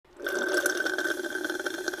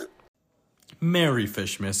Merry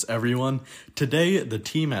Fishmas, everyone. Today, the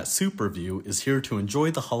team at Soup Review is here to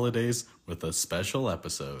enjoy the holidays with a special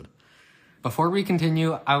episode. Before we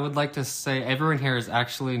continue, I would like to say everyone here is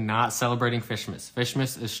actually not celebrating Fishmas.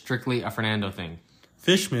 Fishmas is strictly a Fernando thing.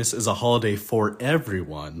 Fishmas is a holiday for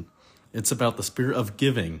everyone. It's about the spirit of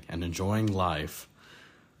giving and enjoying life.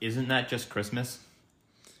 Isn't that just Christmas?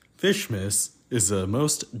 Fishmas is a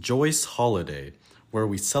most joyous holiday where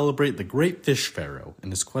we celebrate the great fish pharaoh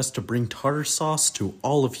and his quest to bring tartar sauce to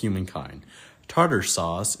all of humankind. Tartar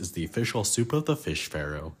sauce is the official soup of the fish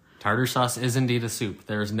pharaoh. Tartar sauce is indeed a soup.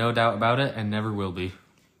 There is no doubt about it and never will be.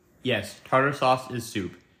 Yes, tartar sauce is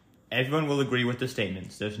soup. Everyone will agree with the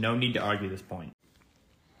statements. There's no need to argue this point.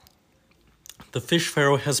 The fish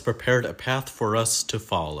pharaoh has prepared a path for us to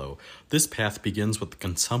follow. This path begins with the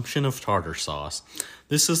consumption of tartar sauce.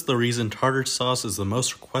 This is the reason tartar sauce is the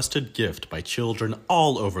most requested gift by children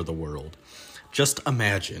all over the world. Just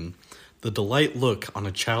imagine the delight look on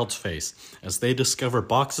a child's face as they discover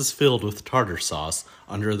boxes filled with tartar sauce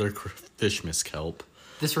under their Fishmas kelp.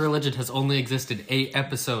 This religion has only existed 8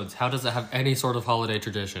 episodes. How does it have any sort of holiday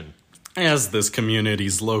tradition? As this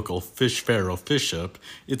community's local fish pharaoh bishop,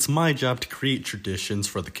 it's my job to create traditions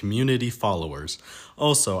for the community followers.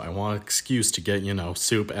 Also, I want an excuse to get,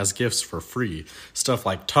 soup as gifts for free. Stuff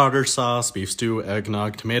like tartar sauce, beef stew,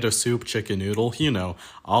 eggnog, tomato soup, chicken noodle,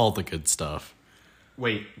 all the good stuff.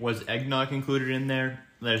 Wait, was eggnog included in there?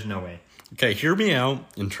 There's no way. Okay, hear me out.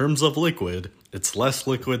 In terms of liquid, it's less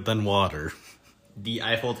liquid than water. The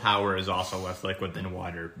Eiffel Tower is also less liquid than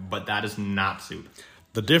water, but that is not soup.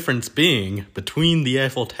 The difference being, between the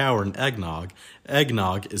Eiffel Tower and eggnog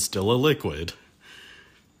is still a liquid.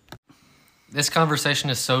 This conversation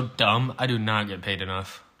is so dumb, I do not get paid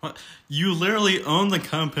enough. What? You literally own the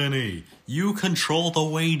company. You control the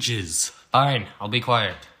wages. Fine, I'll be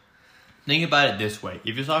quiet. Think about it this way.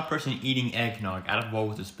 If you saw a person eating eggnog out of a bowl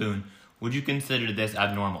with a spoon, would you consider this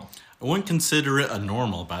abnormal? I wouldn't consider it a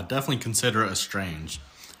normal, but I'd definitely consider it a strange.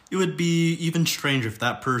 It would be even strange if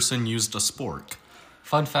that person used a spork.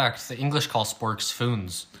 Fun fact, the English call sporks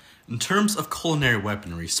foons. In terms of culinary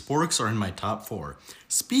weaponry, sporks are in my top 4.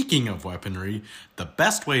 Speaking of weaponry, the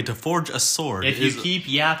best way to forge a sword is... If you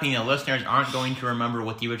keep yapping, the listeners aren't going to remember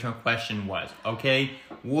what the original question was, okay?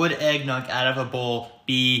 Would eggnog out of a bowl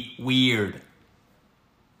be weird?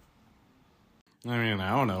 I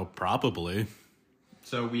don't know, probably.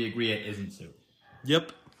 So we agree it isn't soup.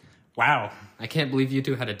 Yep. Wow, I can't believe you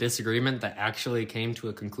two had a disagreement that actually came to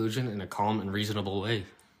a conclusion in a calm and reasonable way.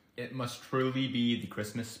 It must truly be the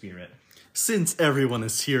Christmas spirit. Since everyone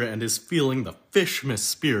is here and is feeling the Fishmas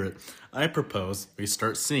spirit, I propose we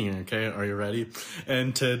start singing, okay? Are you ready?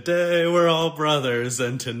 And today we're all brothers,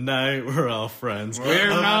 and tonight we're all friends. We're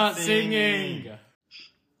not singing!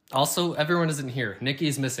 Also, everyone isn't here. Nikki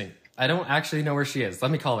is missing. I don't actually know where she is.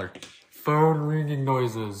 Let me call her. Phone ringing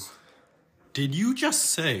noises. Did you just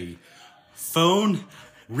say phone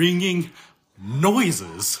ringing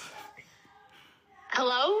noises?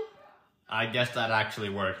 Hello? I guess that actually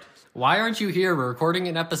worked. Why aren't you here? We're recording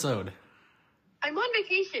an episode. I'm on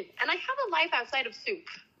vacation, and I have a life outside of soup.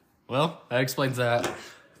 Well, that explains that.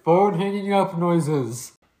 Phone hanging up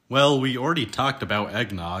noises. Well, we already talked about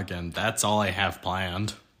eggnog, and that's all I have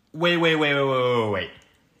planned. Wait.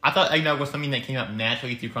 I thought eggnog was something that came up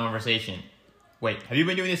naturally through conversation. Wait, have you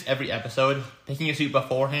been doing this every episode? Picking a soup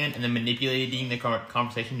beforehand and then manipulating the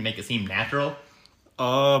conversation to make it seem natural?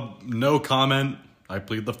 No comment. I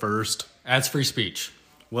plead the first. That's free speech.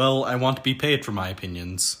 Well, I want to be paid for my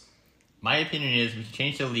opinions. My opinion is we should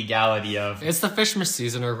change the legality of... It's the Fishmas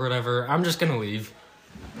season or whatever. I'm just gonna leave.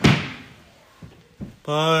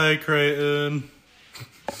 Bye, Creighton.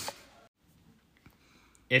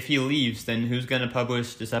 If he leaves, then who's gonna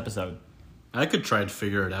publish this episode? I could try to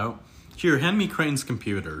figure it out. Here, hand me Creighton's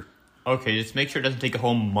computer. Okay, just make sure it doesn't take a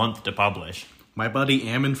whole month to publish. My buddy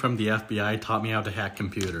Ammon from the FBI taught me how to hack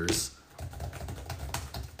computers.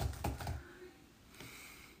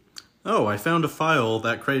 Oh, I found a file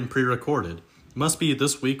that Creighton pre-recorded. Must be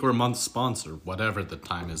this week or month's sponsor, whatever the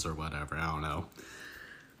time is or whatever, I don't know.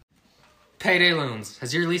 Payday loans.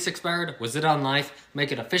 Has your lease expired? Was it on life?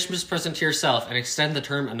 Make it a Fishmas present to yourself and extend the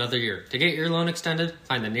term another year. To get your loan extended,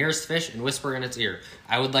 find the nearest fish and whisper in its ear,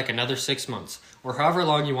 I would like another 6 months, or however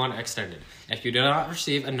long you want it extended. If you do not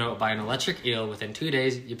receive a note by an electric eel within 2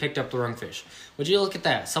 days, you picked up the wrong fish. Would you look at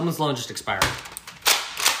that? Someone's loan just expired.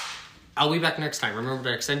 I'll be back next time. Remember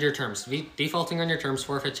to extend your terms. Defaulting on your terms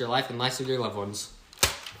forfeits your life and lives of your loved ones.